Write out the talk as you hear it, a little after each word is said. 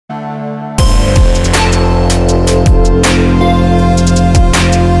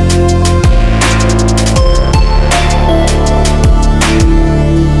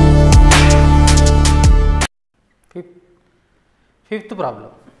Fifth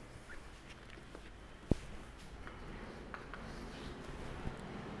problem.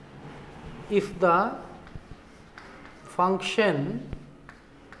 If the function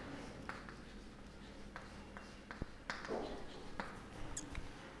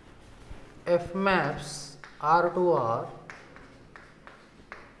f maps R to R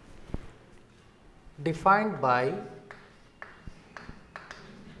defined by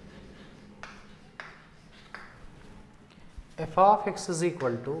f of x is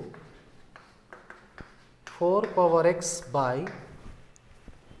equal to 4 power x by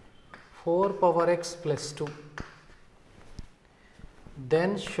 4 power x plus 2,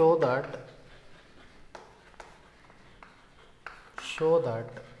 then show that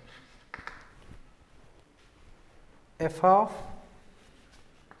f of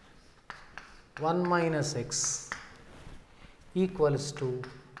 1 minus x equals to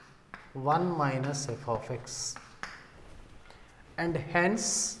 1 minus f of x, and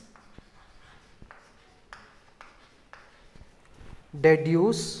hence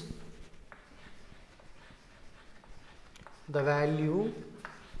deduce the value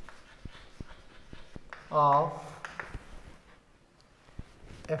of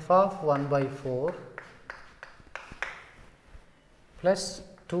f of 1 by 4 plus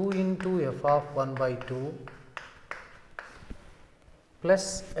 2 into f of 1 by 2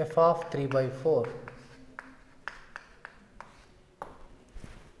 plus f of 3 by 4.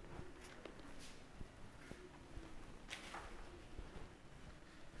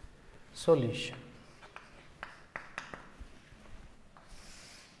 Solution.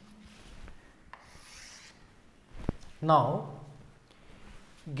 Now,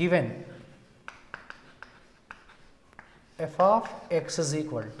 given f of x is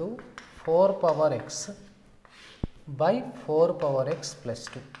equal to 4 power x by 4 power x plus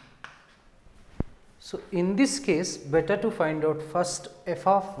 2. So, in this case better to find out first f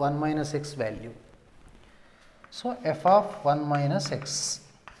of 1 minus x value. So, f of 1 minus x,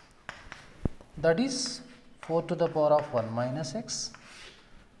 that is 4 to the power of 1 minus x,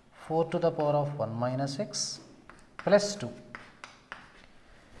 4 to the power of 1 minus x plus 2.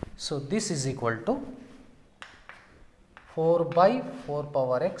 So, this is equal to 4 by 4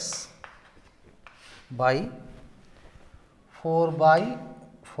 power x by 4 by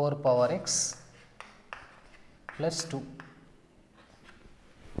 4 power x plus 2.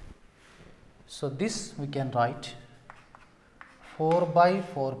 So, this we can write 4 by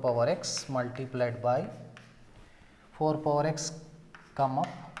 4 power x multiplied by 4 power x come up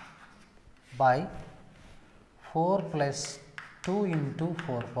by 4 plus 2 into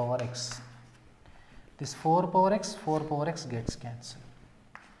 4 power x. This 4 power x gets cancelled.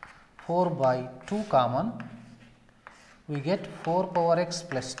 4 by 2 common, we get 4 power x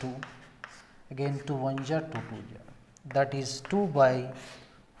plus 2, again 2 1 ja 2 2 ja, that is 2 by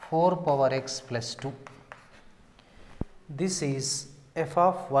 4 power x plus 2. This is f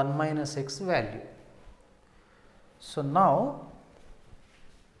of 1 minus x value. So, now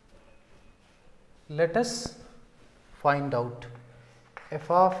let us find out f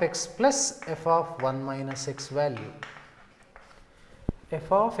of x plus f of 1 minus x value.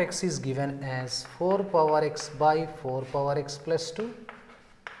 F of x is given as 4 power x by 4 power x plus 2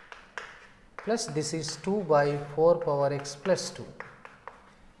 plus this is 2 by 4 power x plus 2,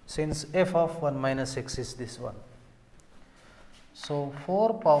 since f of 1 minus x is this one. So,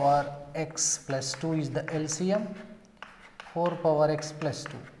 4 power x plus 2 is the LCM, 4 power x plus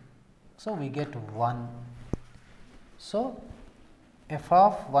 2. So, we get 1. So, f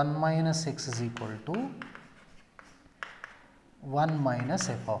of 1 minus x is equal to 1 minus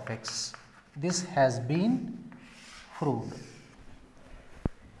f of x. This has been proved.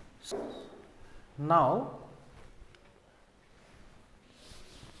 Now,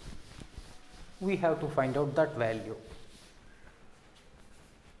 we have to find out that value.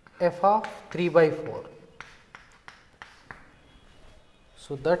 F of 3 by 4.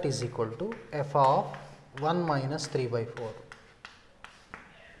 So, that is equal to f of 1 minus 3 by 4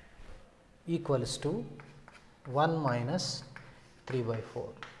 equals to 1 minus 3 by 4.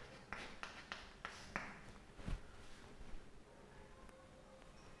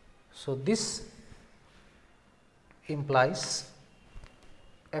 So, this implies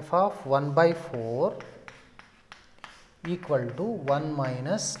f of 1 by 4 equal to 1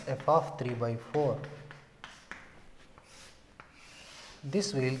 minus f of 3 by 4.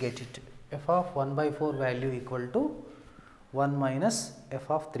 This we will get it, f of 1 by 4 value equal to 1 minus f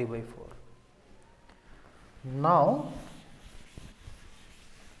of 3 by 4. Now,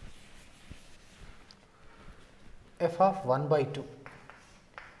 f of 1 by 2,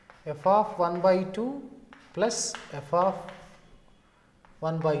 f of 1 by 2 plus f of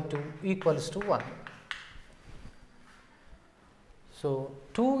 1 by 2 equals to 1. So,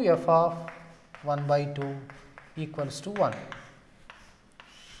 2 f of 1 by 2 equals to 1.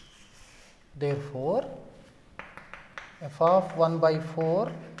 Therefore, f of 1 by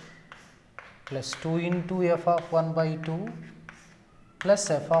 4 plus 2 into f of 1 by 2 plus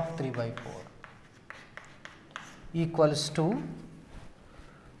f of 3 by 4 equals to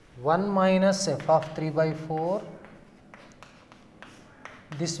 1 minus f of 3 by 4.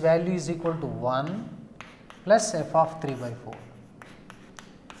 This value is equal to 1 plus f of 3 by 4.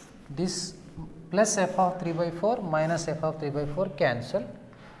 This plus f of 3 by 4 minus f of 3 by 4 cancel.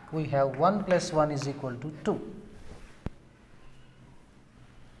 We have 1 plus 1 is equal to 2.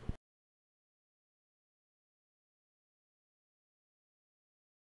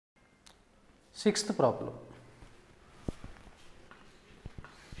 Sixth problem.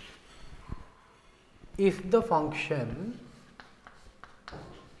 If the function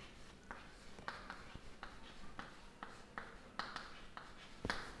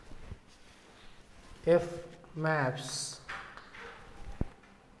f maps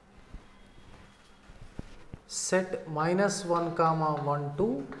set minus 1 comma 1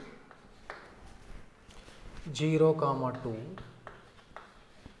 to 0 comma 2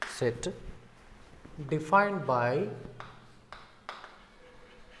 set defined by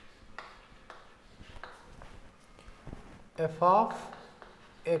f of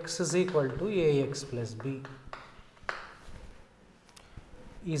x is equal to ax plus b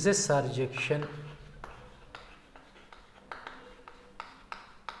is a surjection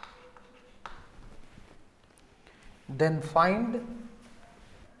then find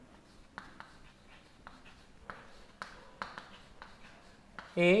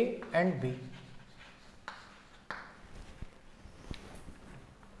a and b.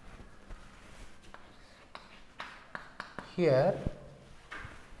 Here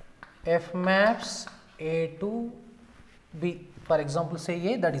f maps a to b, for example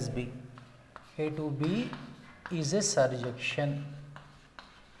say a, that is b, a to b is a surjection.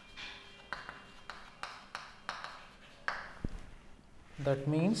 That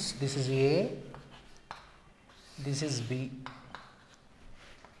means this is a, this is b,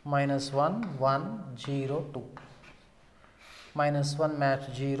 minus 1, 1, 0, 2, minus 1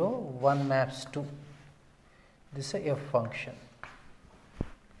 maps 0, 1 maps 2. This is a f function,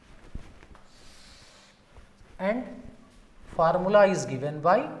 and formula is given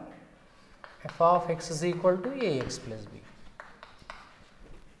by f of x is equal to ax plus b.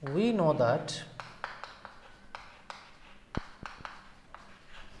 We know that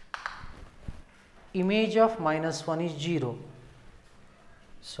image of minus 1 is 0.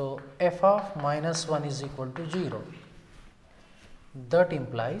 So, f of minus 1 is equal to 0. That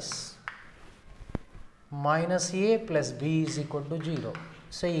implies minus a plus b is equal to 0.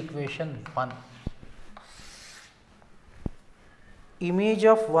 Say equation 1. Image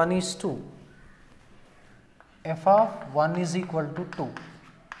of 1 is 2. F of 1 is equal to 2.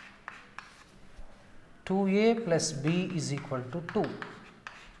 2a plus b is equal to 2.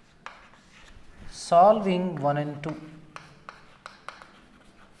 Solving 1 and 2.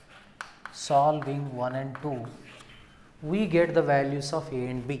 Solving 1 and 2, we get the values of a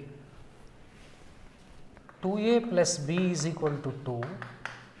and b. 2a plus b is equal to 2,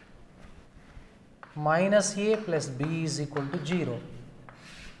 minus a plus b is equal to 0.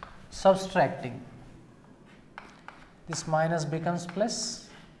 Subtracting, this minus becomes plus,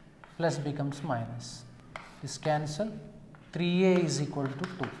 plus becomes minus. This cancel, 3a is equal to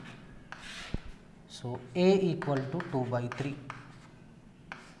 2. So, a equal to 2 by 3.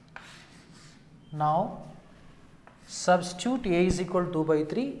 Now, substitute a is equal to 2 by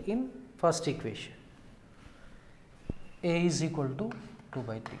 3 in first equation. A is equal to 2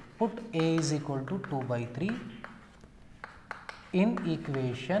 by 3. Put a is equal to 2 by 3 in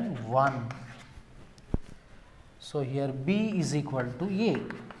equation 1. So, here b is equal to a.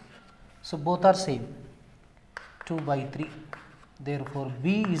 So, both are same, 2 by 3. Therefore,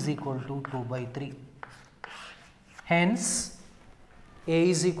 b is equal to 2 by 3. Hence, a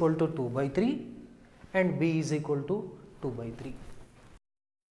is equal to 2 by 3 and b is equal to 2 by 3.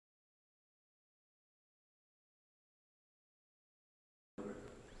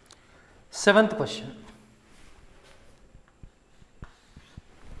 Seventh question.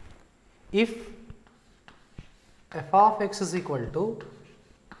 If f of x is equal to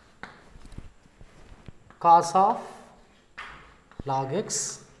cos of log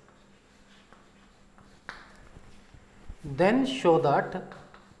x, then show that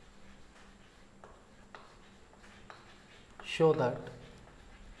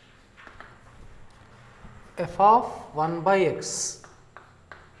f of 1 by x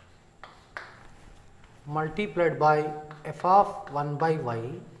multiplied by f of 1 by y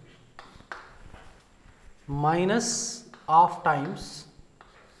minus half times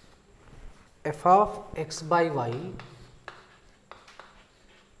f of x by y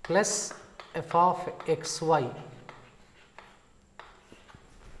plus f of xy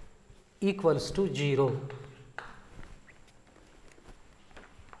equals to 0.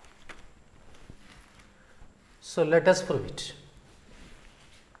 So let us prove it.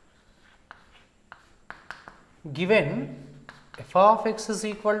 Given f of x is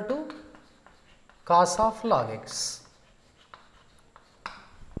equal to cos of log x.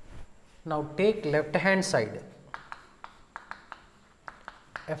 Now take left hand side,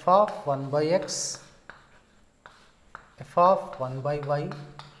 f of 1 by x, f of 1 by y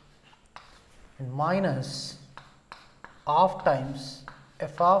and minus half times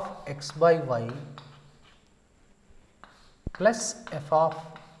f of x by y plus f of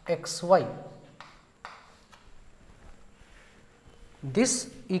xy. This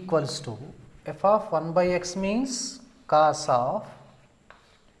equals to f of 1 by x means cos of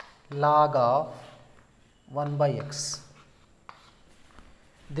log of 1 by x.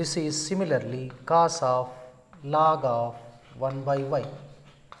 This is similarly cos of log of 1 by y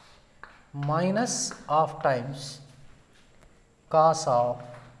minus half times cos of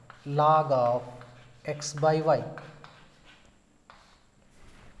log of x by y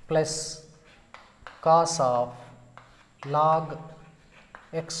plus cos of log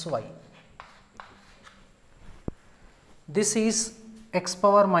xy. This is x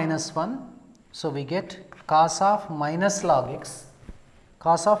power minus 1. So we get cos of minus log x,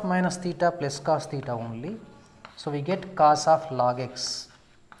 cos of minus theta plus cos theta only. So we get cos of log x.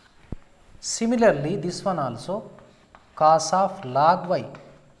 Similarly, this one also cos of log y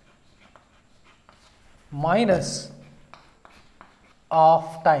minus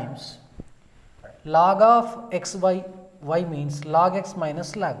half times log of x by y means log x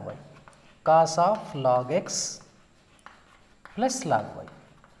minus log y, cos of log x plus log y.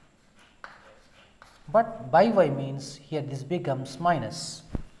 But by y means here this becomes minus,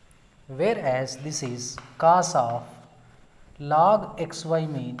 whereas this is cos of log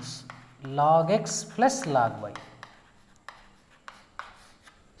xy means log x plus log y.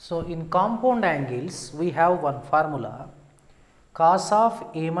 So in compound angles we have one formula, cos of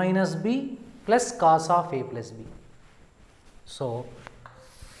a minus b plus cos of a plus b. So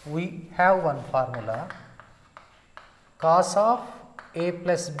we have one formula, cos of a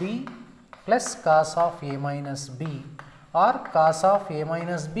plus b plus cos of a minus b or cos of a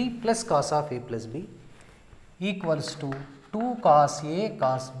minus b plus cos of a plus b equals to 2 cos a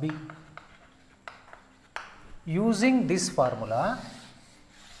cos b. Using this formula,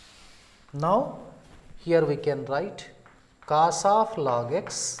 now here we can write cos of log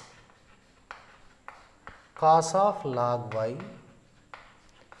x, cos of log y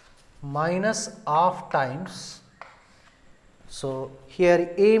minus half times. So here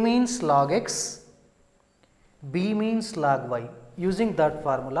a means log x, b means log y. Using that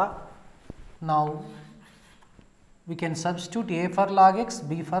formula, now we can substitute a for log x,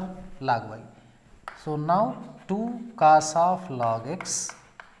 b for log y. So now 2 cos of log x,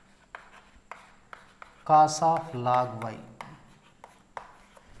 cos of log y,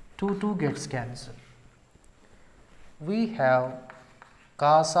 2 gets cancelled. We have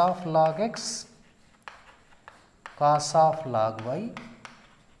cos of log x, cos of log y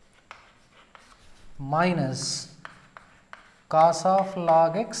minus cos of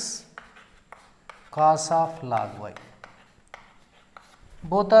log x, cos of log y.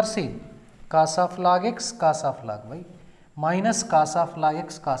 Both are same, cos of log x, cos of log y minus cos of log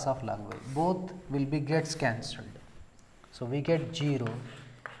x, cos of log y. Both will be gets cancelled. So we get 0.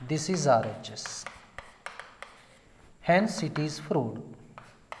 This is RHS. Hence it is proved.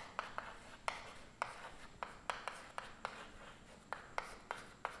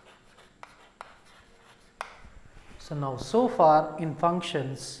 So now so far in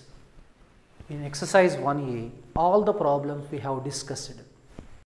functions in exercise 1A, all the problems we have discussed.